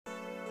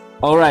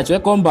Alright,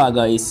 welcome back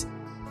guys.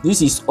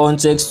 This is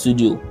OnTech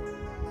Studio.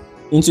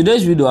 In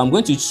today's video, I'm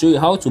going to show you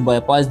how to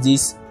bypass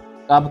this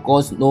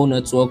Capcut no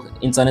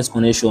network internet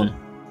connection.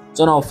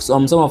 Some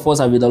of us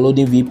have been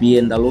downloading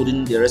VPN,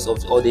 downloading the rest of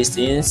all these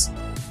things.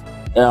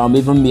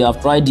 Even me,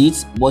 I've tried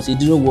it, but it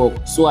didn't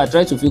work. So I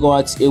tried to figure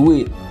out a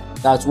way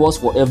that works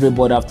for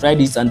everybody. I've tried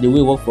it and the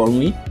way worked for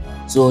me.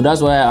 So that's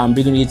why I'm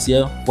bringing it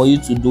here for you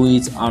to do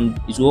it, and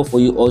it will work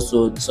for you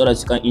also, so that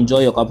you can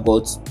enjoy your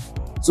Capcut.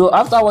 So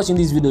after watching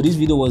this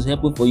video was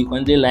helpful for you,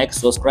 kindly like,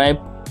 subscribe,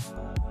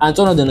 and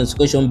turn on the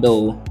notification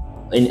bell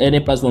in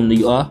any platform that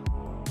you are,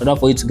 in order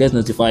for you to get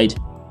notified.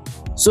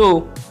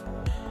 So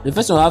the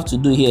first thing I have to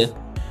do here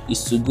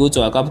is to go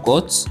to our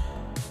Capcut,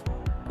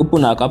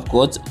 open our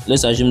Capcut.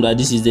 Let's assume that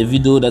this is the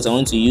video that I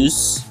want to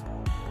use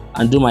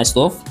and do my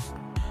stuff.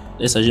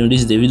 Let's assume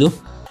this is the video.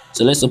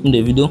 So let's open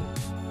the video.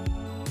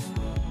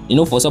 You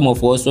know, for some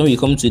of us, when we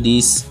come to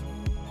this,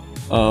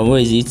 where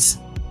is it?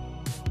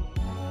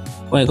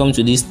 When I come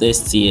to this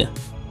test here,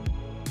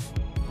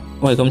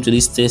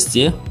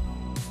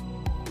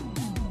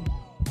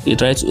 we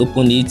try to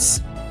open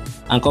it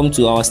and come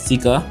to our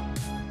sticker,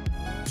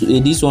 to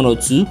this one or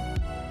two.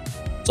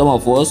 Some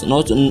of us,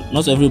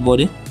 not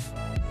everybody,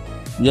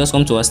 you just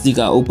come to our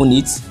sticker, open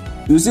it.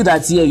 You see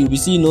that here you'll be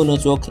seeing no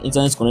network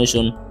internet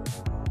connection.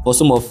 For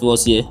some of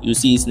us here, you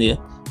see it's there,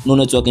 no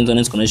network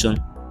internet connection.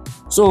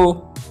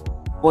 So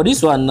for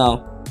this one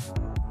now,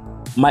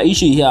 my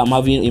issue here I'm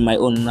having in my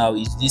own now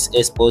is this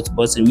export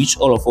button, which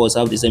all of us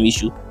have the same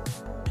issue.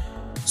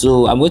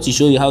 So I'm going to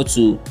show you how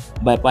to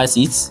bypass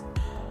it.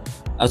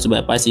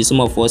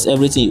 Some of us,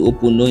 everything you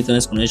open, no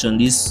internet connection,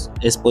 this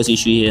export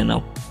issue here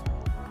now.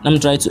 Let me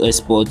try to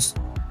export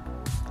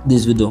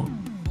this video.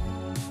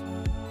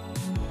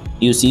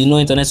 You see no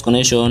internet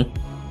connection,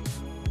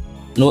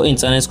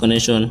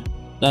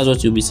 that's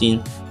what you'll be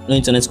seeing, no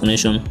internet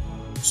connection.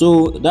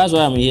 So that's why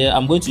I'm here.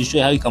 I'm going to show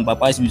you how you can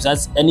bypass it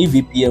without any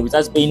VPN,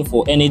 without paying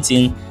for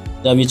anything.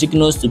 There'll be tricking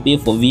us to pay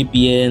for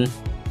VPN,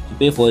 to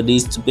pay for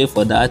this, to pay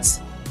for that.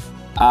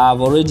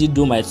 I've already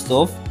done my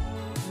stuff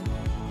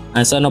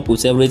and sign up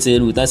with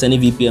everything without any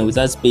VPN,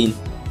 without paying.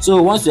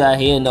 So once we are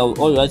here now,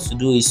 all you have to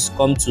do is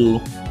come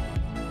to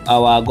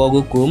our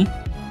Google Chrome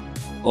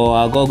or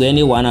our Google,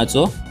 anyone at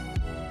all.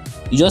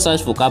 You just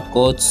search for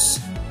Capcut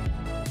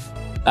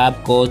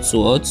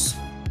what?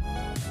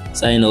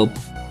 Sign up.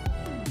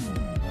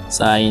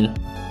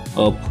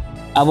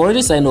 I've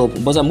already signed up,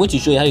 but I'm going to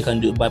show you how you can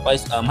do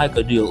bypass, how you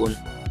can do your own.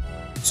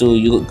 So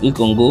you click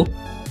on go.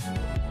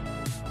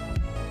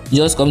 You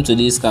just come to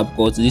this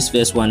Capcut, this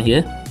first one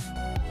here,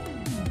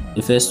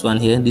 this first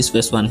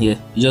one here.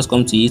 You just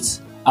come to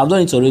it. I've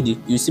done it already.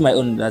 You see my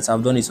own that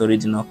I've done it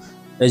already now.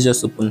 Let's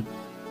just open.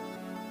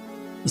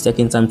 It's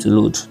taking time to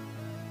load.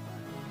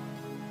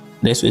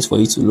 Let's wait for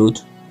it to load.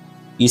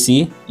 You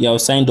see, you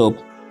have signed up.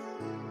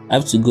 I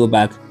have to go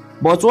back.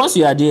 But once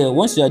you are there,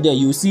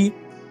 you see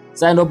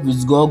sign up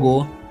with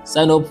Google,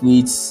 sign up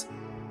with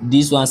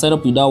this one, sign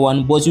up with that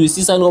one. But you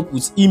see sign up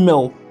with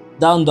email.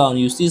 Down,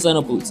 you see sign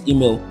up with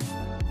email.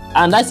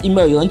 And that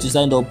email you want to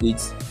sign up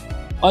with,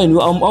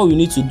 all you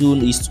need to do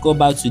is to go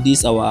back to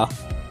this our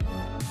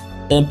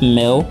temp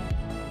mail.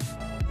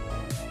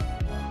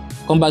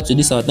 Come back to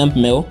this our temp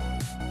mail.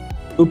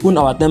 Open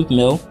our temp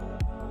mail.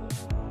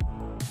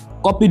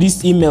 Copy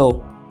this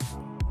email.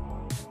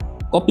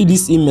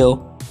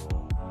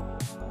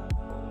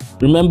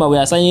 Remember, we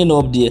are signing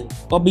up there.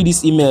 Copy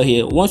this email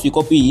here. Once you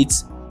copy it,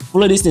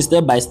 follow this thing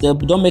step by step.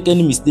 Don't make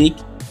any mistake.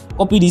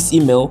 Copy this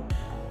email.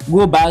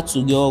 Go back to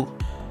your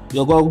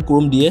Google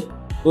Chrome there.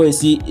 Go and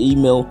see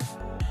email.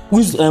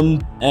 Paste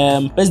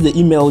the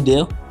email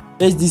there.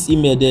 Paste this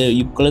email there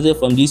you collected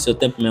from this your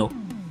temp mail.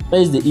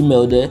 Paste the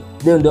email there.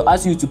 Then they'll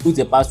ask you to put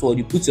a password.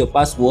 You put your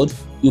password.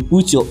 You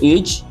put your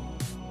age.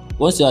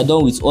 Once you are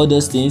done with all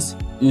those things,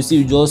 you see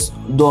you just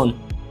done.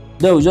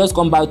 Then we just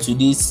come back to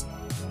this.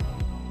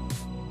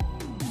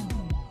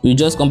 We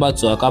just come back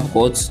to our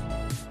Capcut.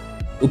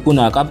 Open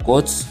our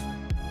Capcut.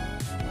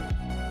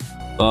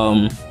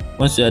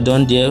 Once you are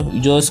done there,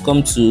 you just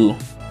come to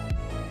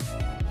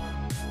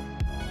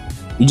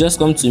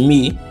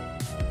me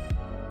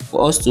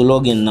for us to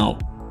log in now.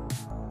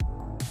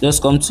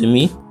 Just come to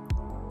me.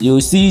 You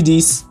will see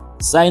this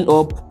sign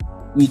up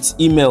with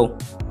email.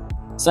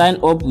 Sign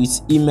up with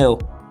email.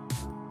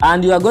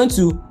 And you are going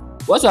to,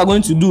 what you are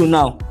going to do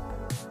now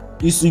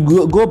is to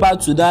go back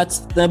to that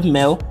temp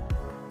mail.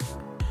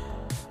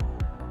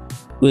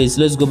 Wait,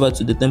 let's go back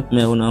to the temp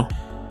mail now.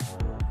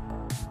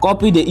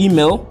 Copy the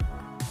email.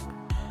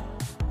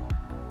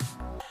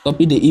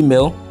 Copy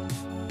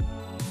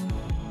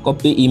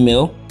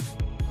email.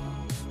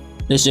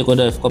 Let's check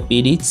whether I've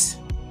copied it.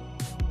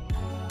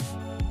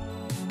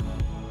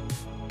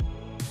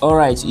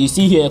 Alright, you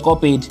see here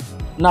copied.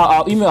 Now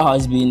our email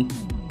has been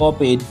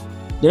copied.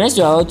 The next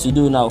thing I have to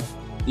do now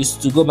is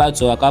to go back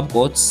to our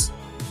Capcut.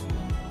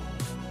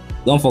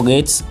 Don't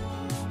forget,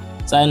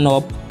 sign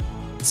up.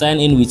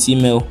 Sign in with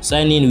email.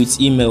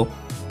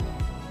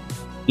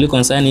 Click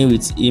on sign in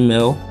with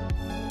email.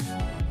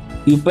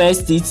 You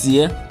paste it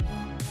here.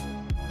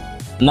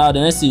 Now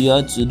the next thing you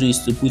have to do is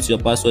to put your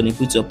password. You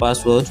put your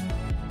password.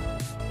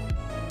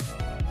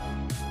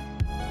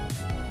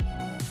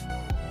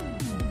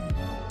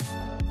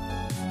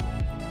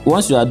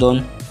 Once you are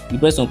done, you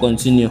press on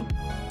continue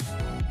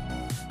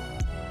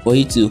for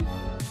it to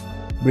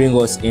bring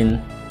us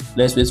in.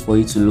 Let's wait for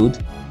it to load,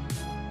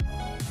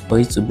 for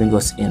it to bring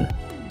us in.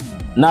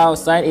 Now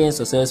sign in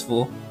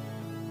successful.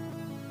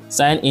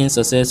 Sign in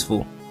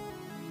successful.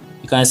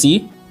 You can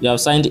see we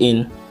have signed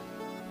in.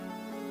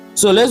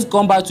 So let's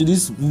come back to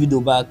this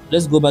video back.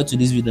 Let's go back to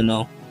this video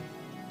now.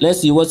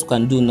 Let's see what you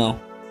can do now.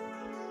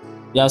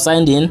 We have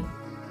signed in,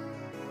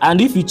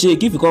 and if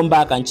you come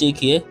back and check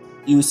here,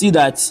 you will see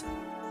that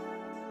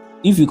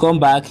if you come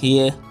back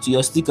here to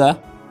your sticker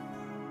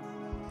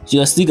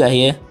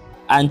here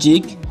and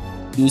check,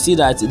 you will see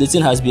that the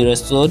thing has been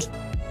restored.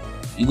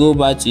 You go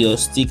back to your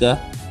sticker,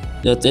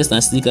 your text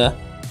and sticker,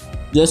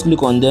 just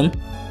click on them.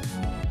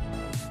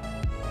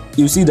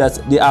 You see that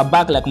they are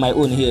back like my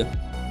own here.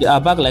 They are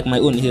back like my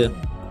own here.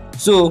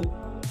 So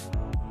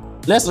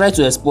let's try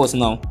to export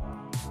now.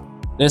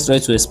 Let's try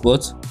to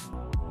export.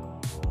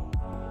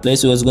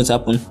 Let's see what's going to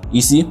happen.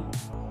 You see,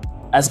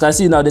 as you can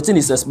see now, the thing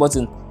is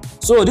exporting.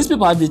 So these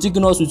people have been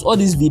tricking us with all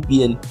this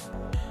VPN.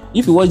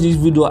 If you watch this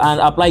video and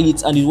apply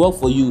it and it work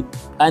for you,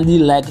 kindly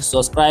like,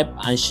 subscribe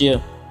and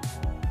share.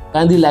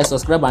 Kindly like,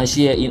 subscribe and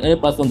share in any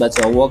platform that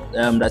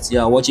you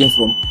are watching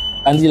from.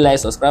 Kindly like,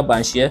 subscribe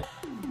and share.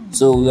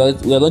 So we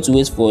are going to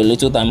wait for a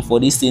little time for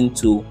this thing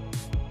to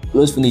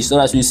close finish, so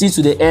that we see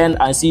to the end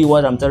and see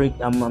what I'm telling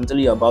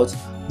you about.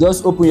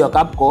 Just open your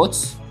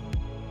Capcut.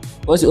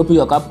 Once you open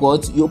your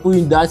Capcut, you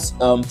open that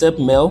temp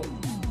mail,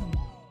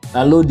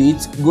 download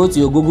it, go to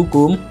your Google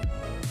Chrome,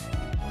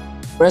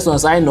 press on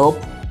sign up.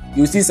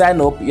 You see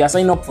sign up. You are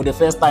signing up for the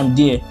first time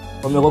there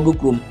from your Google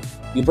Chrome.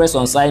 You press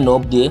on sign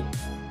up there.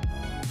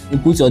 You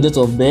put your date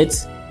of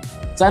birth.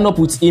 Sign up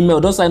with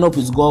email. Don't sign up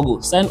with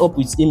Google. Sign up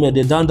with email.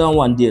 The down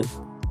one there.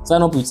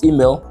 Sign up with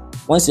email.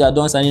 Once you are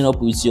done signing up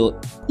with your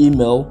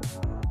email,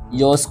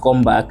 just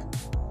come back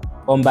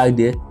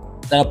there,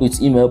 sign up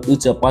with email,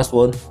 put your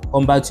password,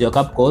 come back to your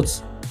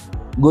Capcut,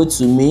 go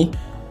to me.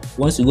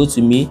 Once you go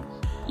to me,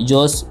 you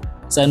just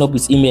sign up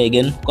with email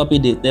again, copy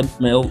the temp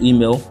mail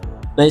email,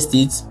 paste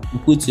it, you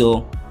put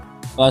your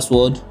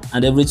password,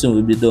 and everything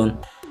will be done.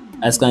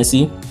 As you can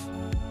see,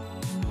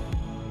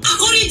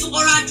 according to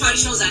oral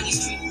traditions and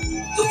history,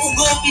 the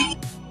Ugo people.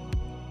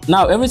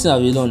 Now everything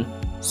has been done.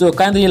 So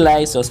kindly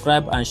like,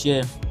 subscribe and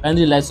share.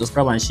 Kindly like,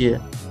 subscribe and share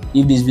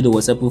if this video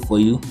was helpful for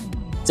you.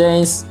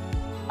 Thanks,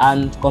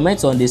 and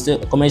comment on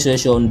the comment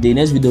section the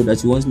next video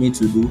that you want me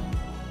to do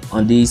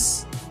on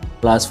this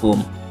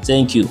platform.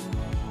 Thank you.